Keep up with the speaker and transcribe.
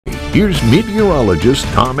here's meteorologist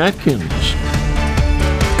Tom Atkins.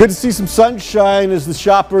 Good to see some sunshine as the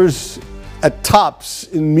shoppers at Tops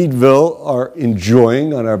in Meadville are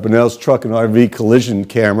enjoying on our Bunnell's Truck and RV collision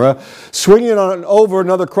camera. Swinging on over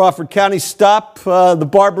another Crawford County stop, the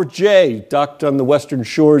Barbara J, docked on the western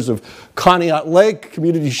shores of Conneaut Lake.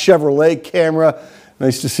 Community Chevrolet camera.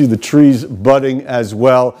 Nice to see the trees budding as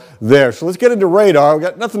well there. So let's get into radar. We've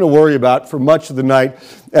got nothing to worry about for much of the night.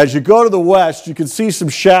 As you go to the west, you can see some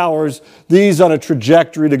showers, these on a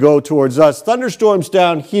trajectory to go towards us. Thunderstorms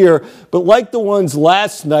down here, but like the ones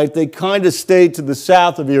last night, they kind of stayed to the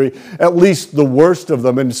south of Erie, at least the worst of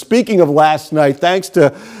them. And speaking of last night, thanks to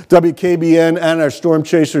WKBN and our storm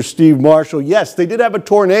chaser, Steve Marshall, yes, they did have a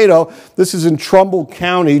tornado. This is in Trumbull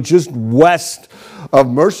County, just west of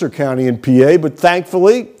Mercer County in PA, but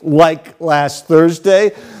thankfully, like last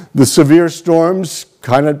Thursday, the severe storms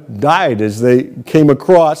kind of died as they came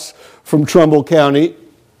across from Trumbull County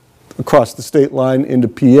across the state line into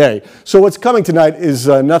PA. So what's coming tonight is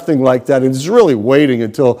nothing like that. It's really waiting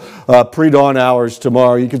until pre-dawn hours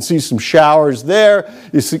tomorrow. You can see some showers there.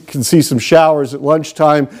 You can see some showers at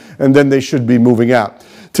lunchtime, and then they should be moving out.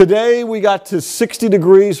 Today we got to 60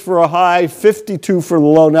 degrees for a high, 52 for the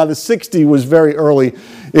low. Now the 60 was very early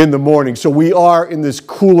in the morning, so we are in this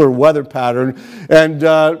cooler weather pattern and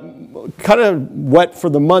kind of wet for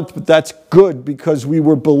the month, but that's good because we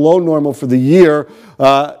were below normal for the year.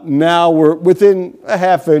 Now we're within a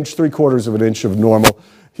 ½ inch, 3/4 of an inch of normal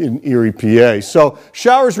in Erie, PA. So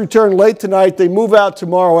showers return late tonight. They move out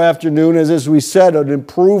tomorrow afternoon as we said, an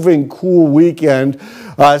improving cool weekend.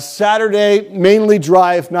 Saturday, mainly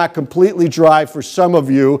dry, if not completely dry for some of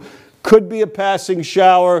you. Could be a passing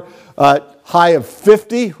shower, high of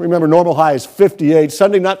 50. Remember, normal high is 58.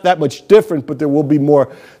 Sunday, not that much different, but there will be more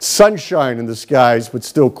sunshine in the skies, but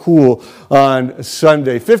still cool on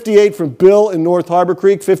Sunday. 58 from Bill in North Harbor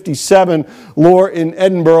Creek, 57 Lore in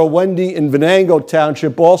Edinburgh, Wendy in Venango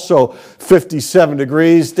Township, also 57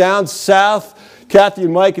 degrees. Down south, Kathy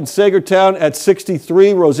and Mike in Sagertown at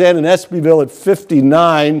 63, Roseanne in Espyville at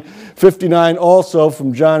 59. 59 also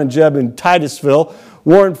from John and Jeb in Titusville.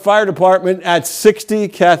 Warren Fire Department at 60,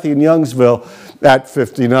 Kathy in Youngsville at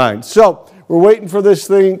 59. So we're waiting for this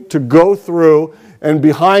thing to go through, and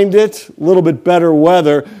behind it, a little bit better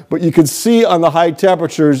weather, but you can see on the high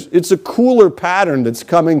temperatures, it's a cooler pattern that's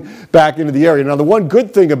coming back into the area. Now, the one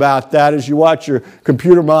good thing about that as you watch your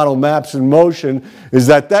computer model maps in motion is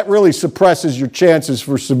that that really suppresses your chances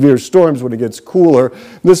for severe storms when it gets cooler.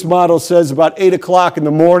 This model says about 8 o'clock in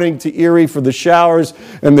the morning to Erie for the showers,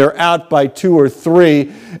 and they're out by 2 or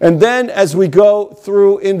 3. And then as we go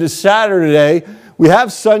through into Saturday, we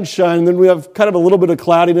have sunshine, and then we have kind of a little bit of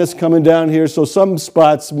cloudiness coming down here, so some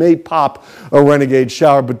spots may pop a renegade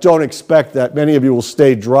shower, but don't expect that. Many of you will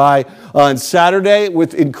stay dry on Saturday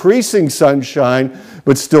with increasing sunshine,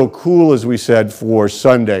 but still cool, as we said, for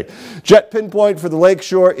Sunday. Jet pinpoint for the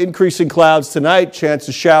lakeshore, increasing clouds tonight, chance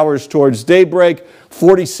of showers towards daybreak,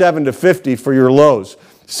 47 to 50 for your lows.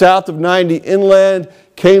 South of 90 inland,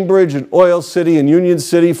 Cambridge and Oil City and Union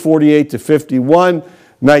City, 48 to 51.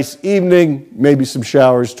 Nice evening, maybe some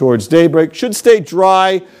showers towards daybreak. Should stay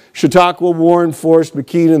dry. Chautauqua, Warren, Forest,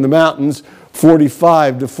 McKean in the mountains,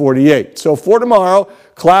 45 to 48. So for tomorrow,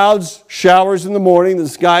 clouds, showers in the morning. The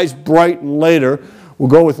sky's brighten later. We'll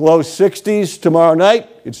go with low 60s tomorrow night.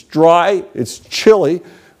 It's dry, it's chilly,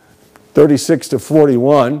 36 to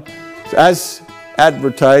 41. As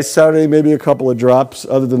advertised, Saturday maybe a couple of drops.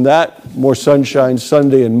 Other than that, more sunshine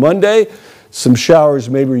Sunday and Monday. Some showers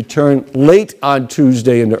may return late on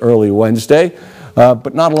Tuesday into early Wednesday,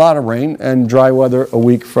 but not a lot of rain, and dry weather a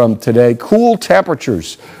week from today. Cool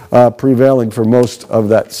temperatures prevailing for most of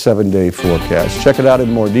that 7-day forecast. Check it out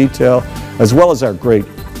in more detail, as well as our great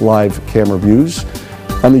live camera views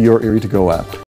on the YourErie To Go app.